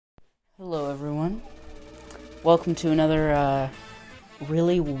Hello everyone. Welcome to another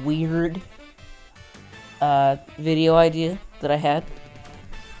really weird video idea that I had.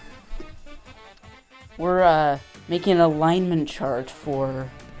 We're making an alignment chart for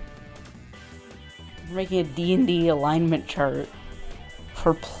making a D&D alignment chart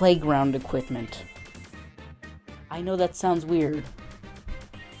for playground equipment. I know that sounds weird,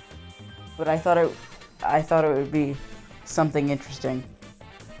 but I thought it would be something interesting.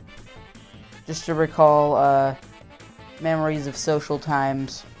 Just to recall memories of social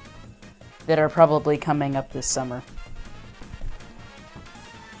times that are probably coming up this summer.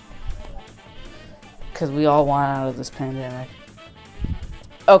 Because we all want out of this pandemic.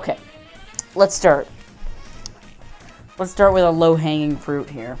 Okay, let's start. Let's start with a low-hanging fruit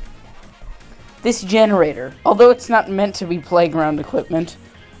here. This generator, although it's not meant to be playground equipment,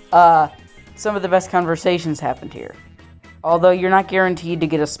 some of the best conversations happened here. Although you're not guaranteed to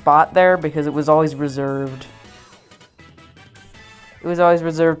get a spot there because it was always reserved. It was always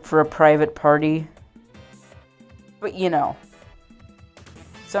reserved for a private party. But you know,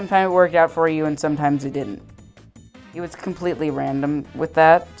 sometimes it worked out for you and sometimes it didn't. It was completely random with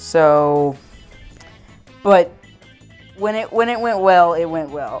that. So, but when it went well, it went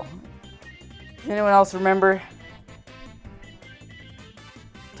well. Does anyone else remember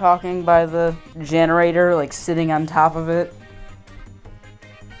talking by the generator, like sitting on top of it?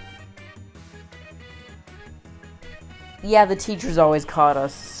 Yeah, the teachers always caught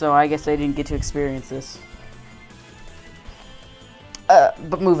us, so I guess I didn't get to experience this.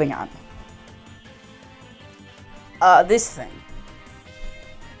 But moving on. This thing.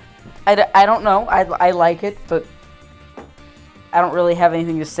 I don't know. I like it, but I don't really have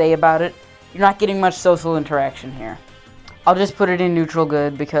anything to say about it. You're not getting much social interaction here. I'll just put it in neutral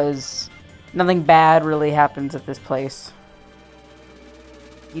good because nothing bad really happens at this place.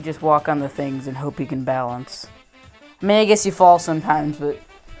 You just walk on the things and hope you can balance. I mean, I guess you fall sometimes, but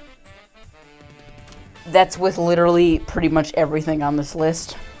that's with literally pretty much everything on this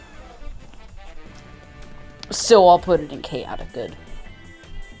list. So I'll put it in chaotic good.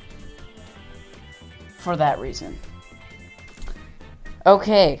 For that reason.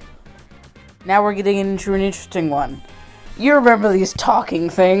 Okay. Now we're getting into an interesting one. You remember these talking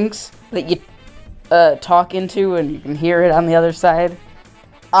things that you talk into and you can hear it on the other side?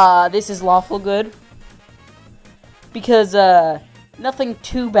 This is lawful good. Because nothing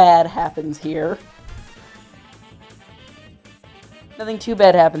too bad happens here. Nothing too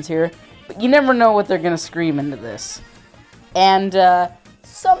bad happens here. But you never know what they're going to scream into this. And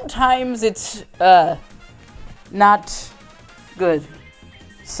sometimes it's not good.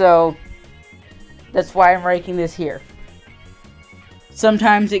 So that's why I'm ranking this here.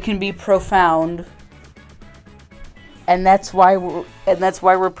 Sometimes it can be profound, and that's why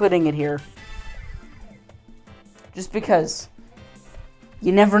we're putting it here. Just because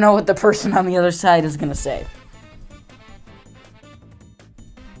you never know what the person on the other side is gonna say.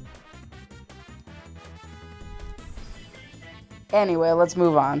 Anyway, let's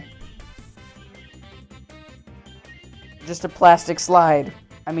move on. Just a plastic slide.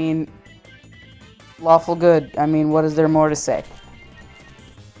 I mean, lawful good. I mean, what is there more to say?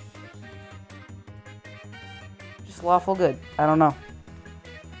 Just lawful good. I don't know.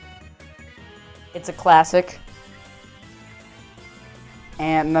 It's a classic.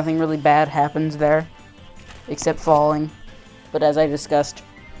 And nothing really bad happens there. Except falling. But as I discussed,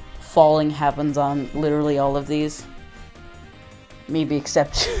 falling happens on literally all of these. Maybe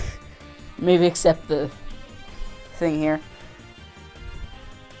except the thing here.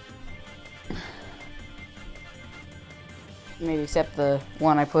 Maybe except the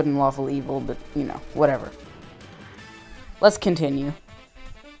one I put in lawful evil, but, you know, whatever. Let's continue.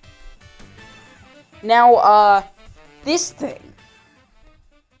 Now, this thing.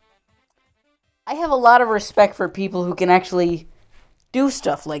 I have a lot of respect for people who can actually do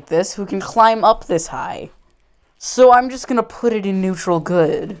stuff like this, who can climb up this high. So I'm just gonna put it in neutral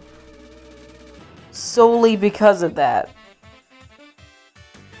good. Solely because of that.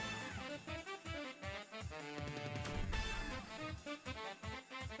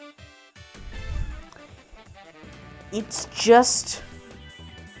 It's just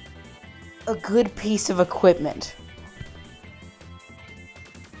a good piece of equipment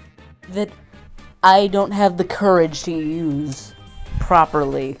that I don't have the courage to use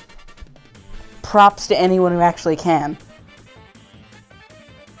properly. Props to anyone who actually can.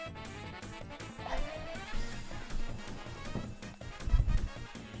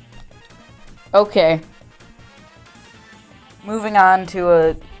 Okay. Moving on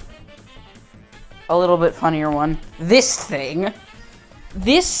to a little bit funnier one. This thing.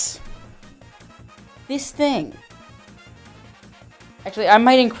 This this thing. Actually, I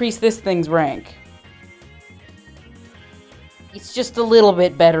might increase this thing's rank. It's just a little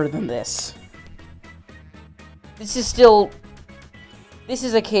bit better than this. This is still... This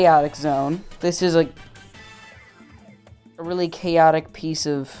is a chaotic zone. This is a really chaotic piece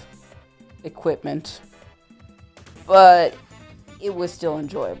of equipment. But it was still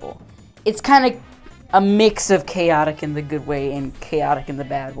enjoyable. It's kind of a mix of chaotic in the good way and chaotic in the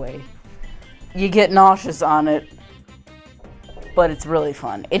bad way. You get nauseous on it, but it's really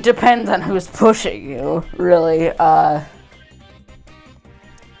fun. It depends on who's pushing you, really.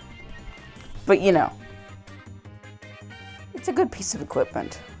 But you know, it's a good piece of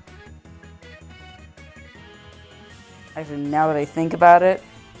equipment. Actually, now that I think about it,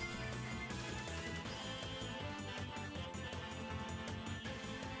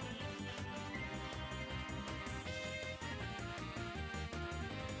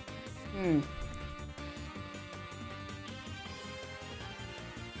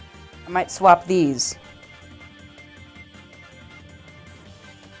 I might swap these.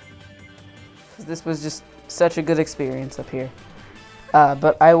 Because this was just such a good experience up here.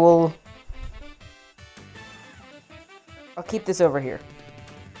 But I'll keep this over here.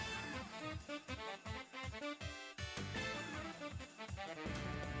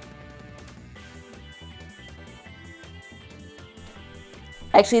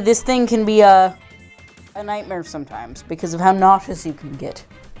 Actually, this thing can be a nightmare sometimes because of how nauseous you can get.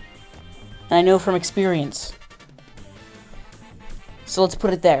 And I know from experience. So let's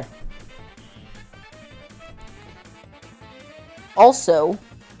put it there. Also,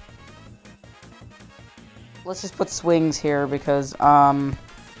 let's just put swings here because,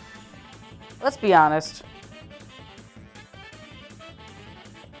 let's be honest.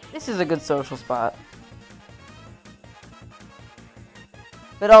 This is a good social spot.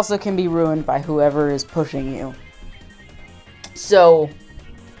 But also can be ruined by whoever is pushing you. So,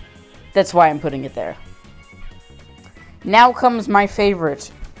 that's why I'm putting it there. Now comes my favorite.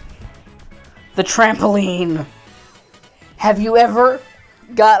 The trampoline. Have you ever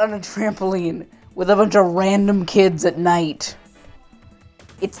got on a trampoline with a bunch of random kids at night?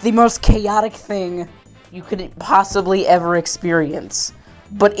 It's the most chaotic thing you could possibly ever experience,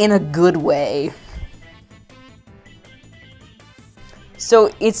 but in a good way. So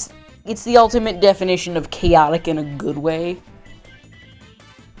it's the ultimate definition of chaotic in a good way.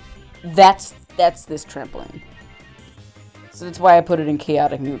 That's this trampoline. So that's why I put it in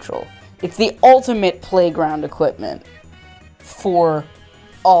chaotic neutral. It's the ultimate playground equipment for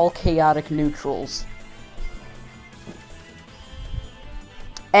all chaotic neutrals.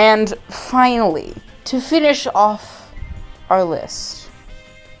 And finally, to finish off our list,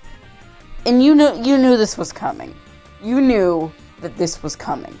 and you knew this was coming. You knew that this was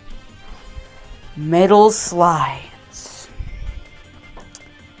coming. Metal slides.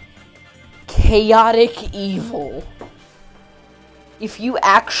 Chaotic evil. If you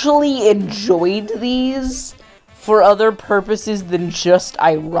actually enjoyed these for other purposes than just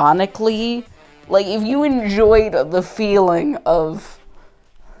ironically, like if you enjoyed the feeling of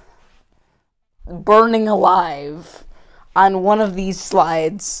burning alive on one of these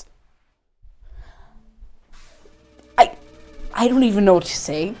slides, I don't even know what to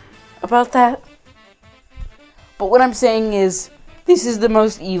say about that. But what I'm saying is, this is the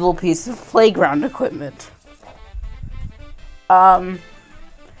most evil piece of playground equipment. I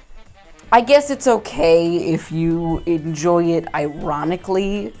guess it's okay if you enjoy it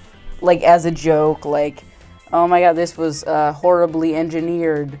ironically, like as a joke, like, oh my god, this was horribly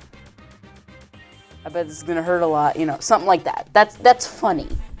engineered. I bet this is gonna hurt a lot, you know, something like that. That's funny.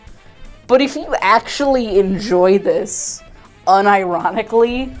 But if you actually enjoy this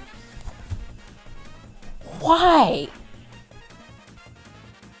unironically, why?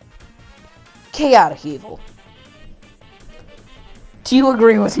 Chaotic evil. Do you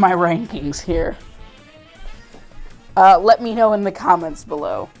agree with my rankings here? Let me know in the comments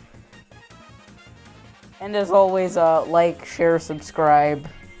below. And as always, like, share, subscribe.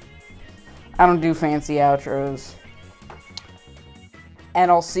 I don't do fancy outros. And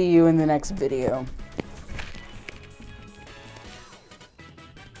I'll see you in the next video.